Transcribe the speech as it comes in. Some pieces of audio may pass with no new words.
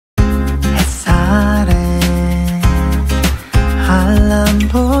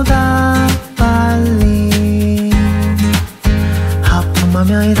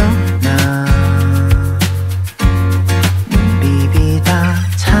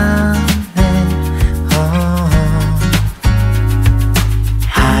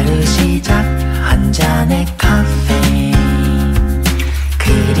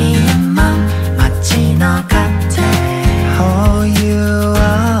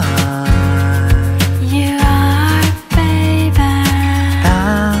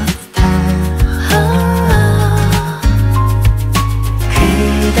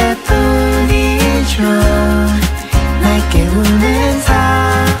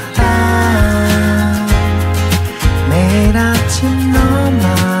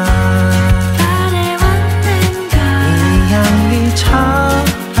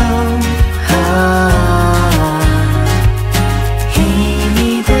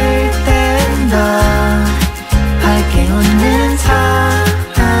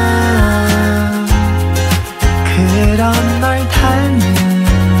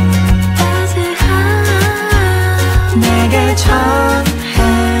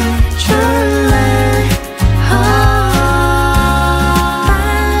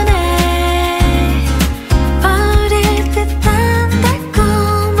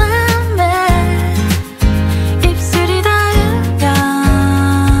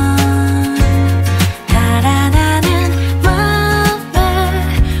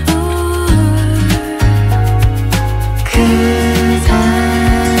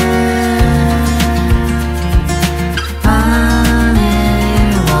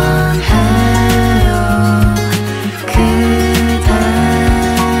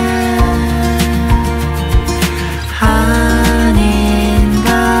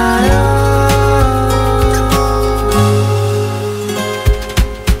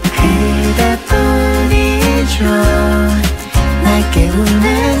날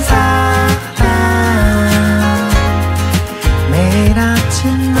깨우는 사람. 매일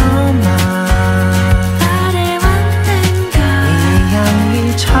아침 너만 바래왔는가 이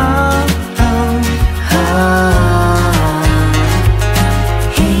향기처럼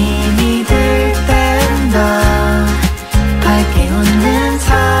힘이 들 땐 더 밝게 웃는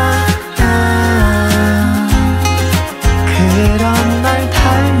사람. 그런 널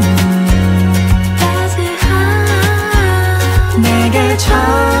닮은 따스한 내게 전해줄래.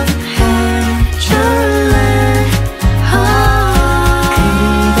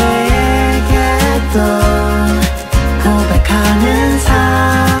 그대에게 또 고백하는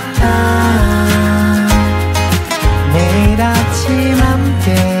사람. 매일 아침 함께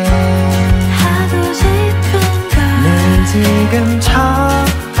하고 싶은 걸 늘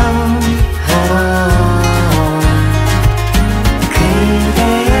지금처럼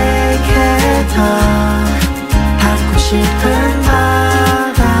그대에게 더 닿고 싶은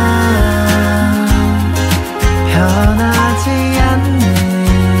바람. 변하지 않는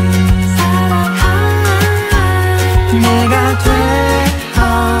사랑할 내가 되어줄게.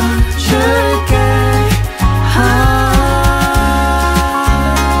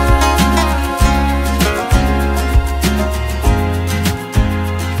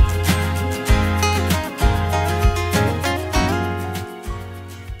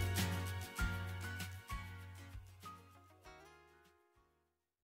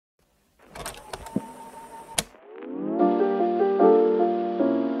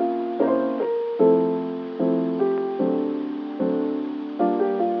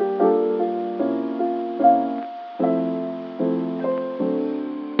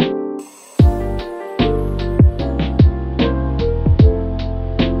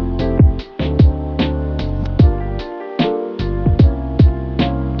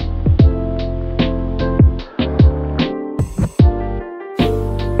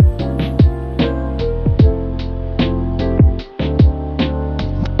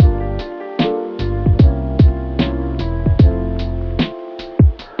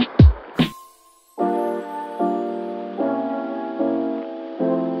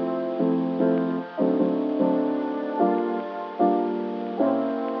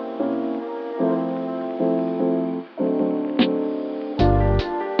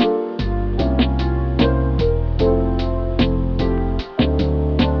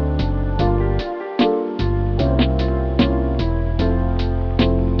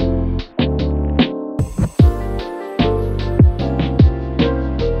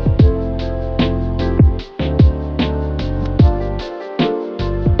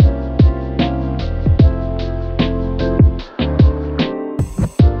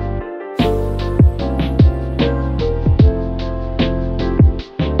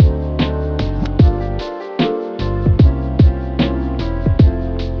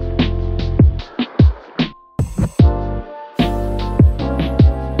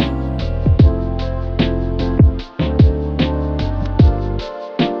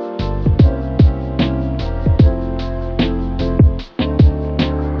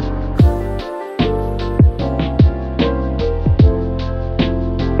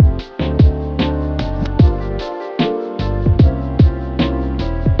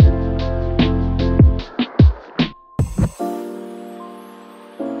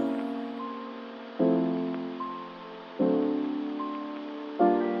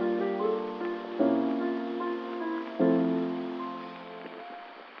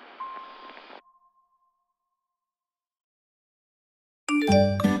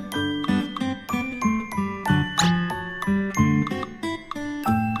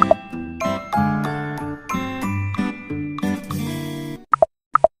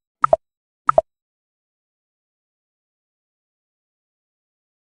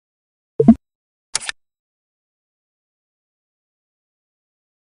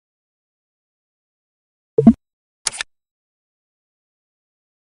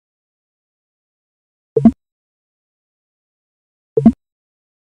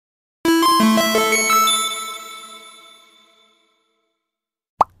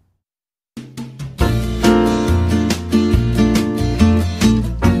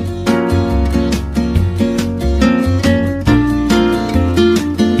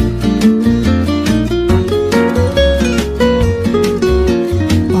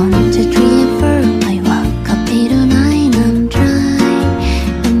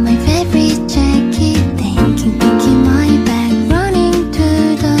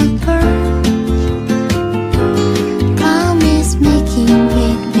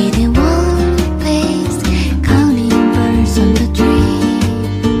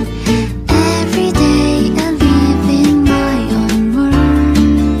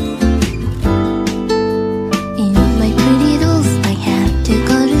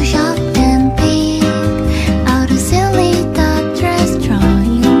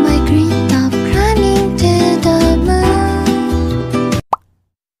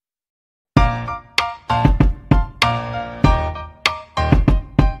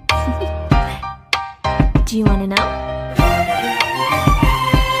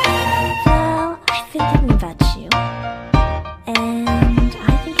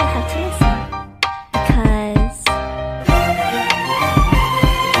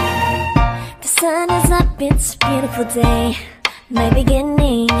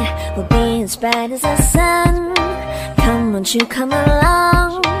 as bright as the sun. Come, won't you come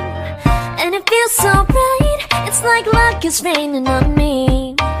along? And it feels so right, it's like luck is raining on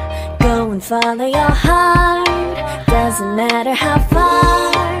me. Go and follow your heart, doesn't matter how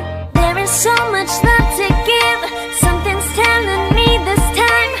far. There is so much love to give, something's telling me this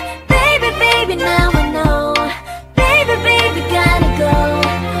time. Baby, baby, now I know. Baby, baby, gotta go.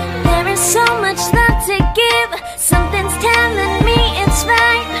 There is so much love to give, something's telling me it's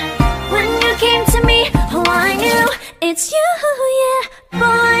right. When you came to me, oh I knew it's you, yeah,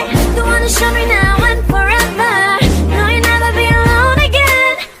 boy. The one to show me now and forever. No, you'll never be alone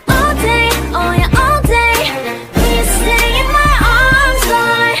again. All day, oh yeah, all day. Please stay in my arms,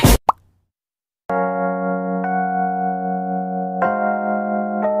 boy.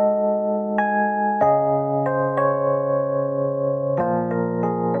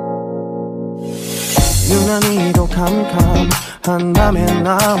 유난히도 캄캄한 밤에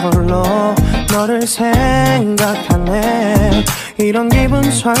나 홀로 너를 생각하네. 이런 기분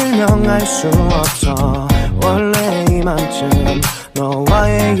설명할 수 없어. 원래 이맘쯤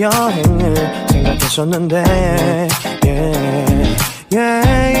너와의 여행을 생각했었는데 yeah,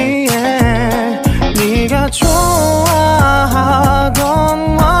 yeah, yeah. 네가 좋아하던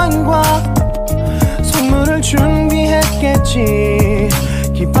와인과 선물을 준비했겠지.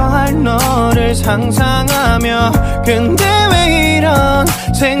 기뻐할 너를 상상하며. 근데 왜 이런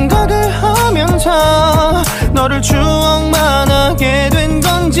생각을 하면서 너를 추억만 하게 된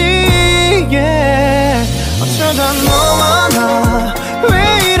건지 yeah. 어쩌다 너와 나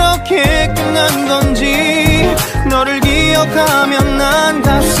왜 이렇게 끝난 건지. 너를 기억하면 난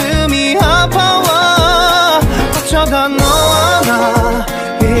가슴이 아파와. 어쩌다 너와 나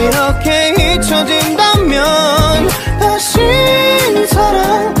이렇게 잊혀진다면 다신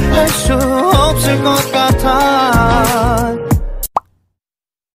사랑할 수 없을 것 같아.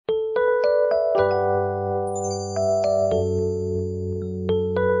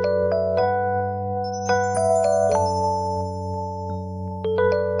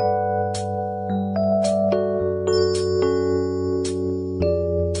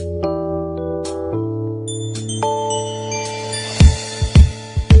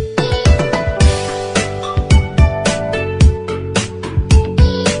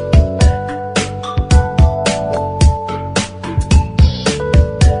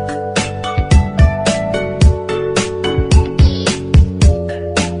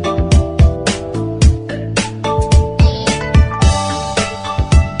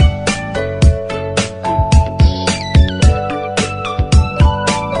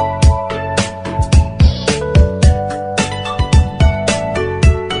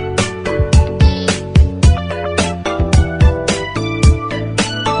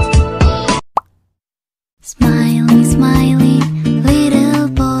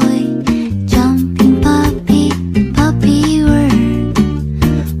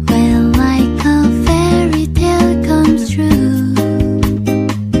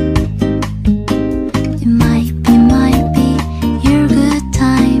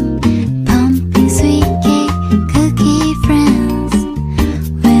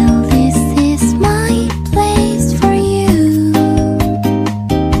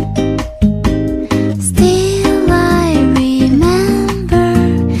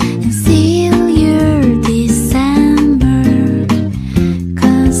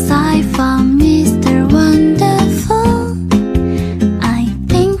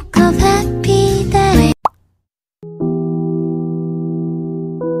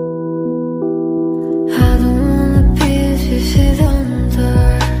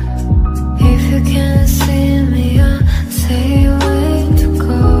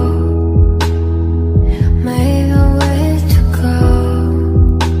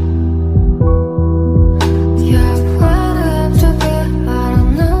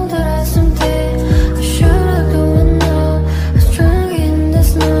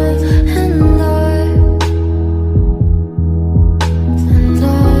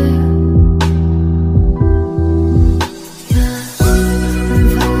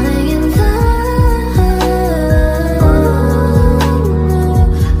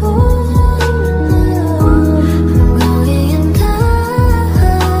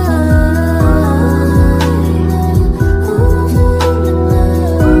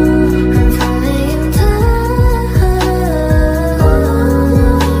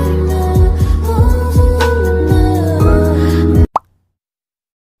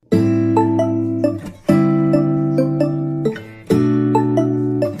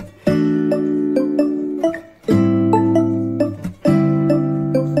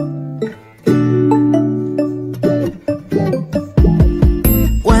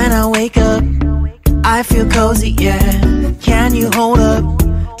 I wake up, I feel cozy, yeah. Can you hold up?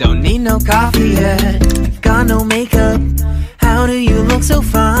 Don't need no coffee yet. Got no makeup. How do you look so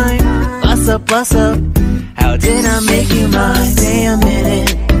fine? Bust up, bust up. How did I make you mine? Stay a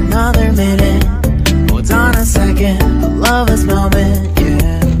minute, another minute. Hold on a second, a lover's moment,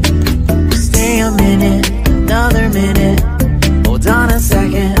 yeah. Stay a minute, another minute. Hold on a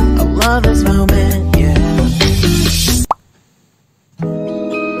second, a lover's moment, yeah.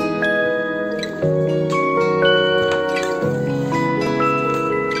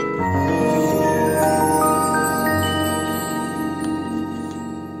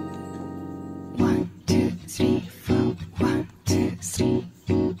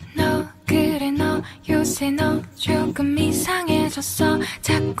 너 조금 이상해졌어.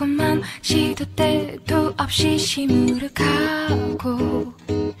 자꾸만 시도 때도 없이 시무룩하고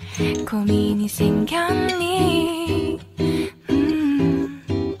고민이 생겼니.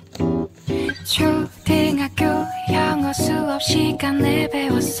 초등학교 영어 수업 시간에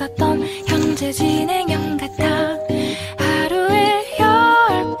배웠었던 형제 진행형 같은